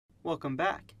Welcome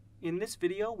back. In this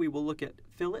video we will look at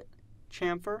fillet,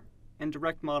 chamfer, and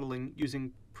direct modeling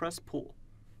using press pull.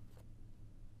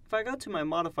 If I go to my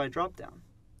modify dropdown,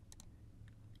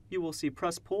 you will see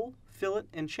press pull, fillet,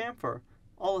 and chamfer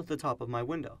all at the top of my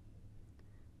window.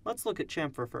 Let's look at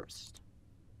chamfer first.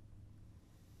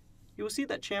 You will see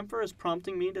that chamfer is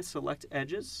prompting me to select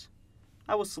edges.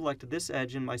 I will select this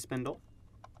edge in my spindle.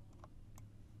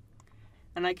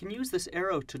 And I can use this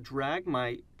arrow to drag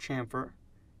my chamfer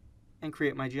and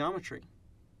create my geometry.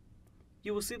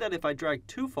 You will see that if I drag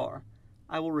too far,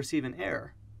 I will receive an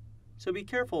error. So be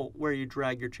careful where you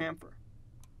drag your chamfer.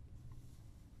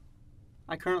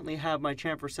 I currently have my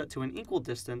chamfer set to an equal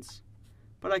distance,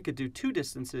 but I could do two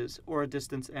distances or a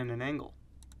distance and an angle.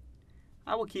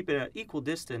 I will keep it at equal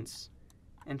distance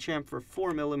and chamfer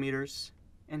 4 millimeters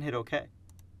and hit OK.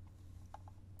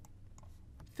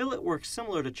 Fillet works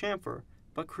similar to chamfer,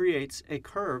 but creates a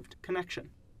curved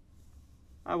connection.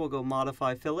 I will go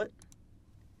Modify Fillet,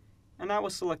 and I will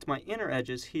select my inner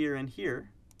edges here and here,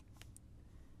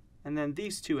 and then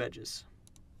these two edges.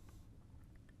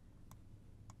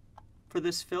 For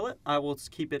this fillet, I will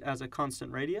keep it as a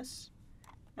constant radius,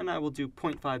 and I will do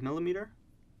 0.5 millimeter,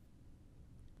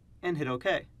 and hit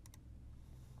OK.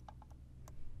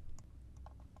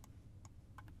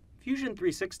 Fusion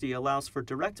 360 allows for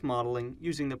direct modeling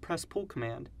using the press pull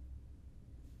command.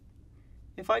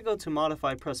 If I go to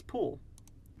Modify Press Pull,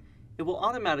 it will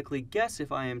automatically guess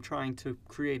if I am trying to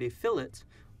create a fillet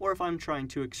or if I'm trying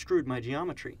to extrude my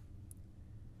geometry.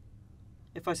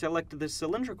 If I select this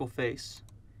cylindrical face,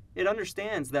 it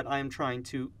understands that I am trying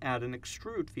to add an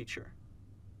extrude feature.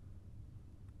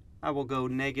 I will go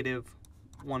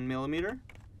 -1 millimeter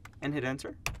and hit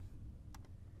Enter.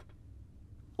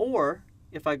 Or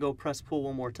if I go press pull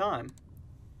one more time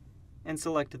and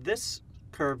select this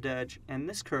curved edge and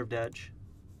this curved edge,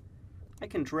 I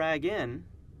can drag in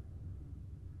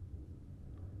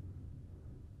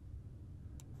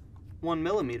 1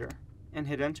 millimeter and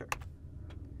hit Enter.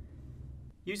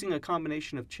 Using a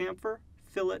combination of chamfer,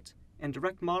 fillet, and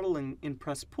direct modeling in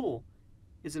press pull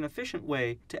is an efficient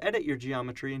way to edit your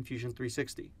geometry in Fusion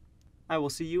 360. I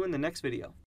will see you in the next video.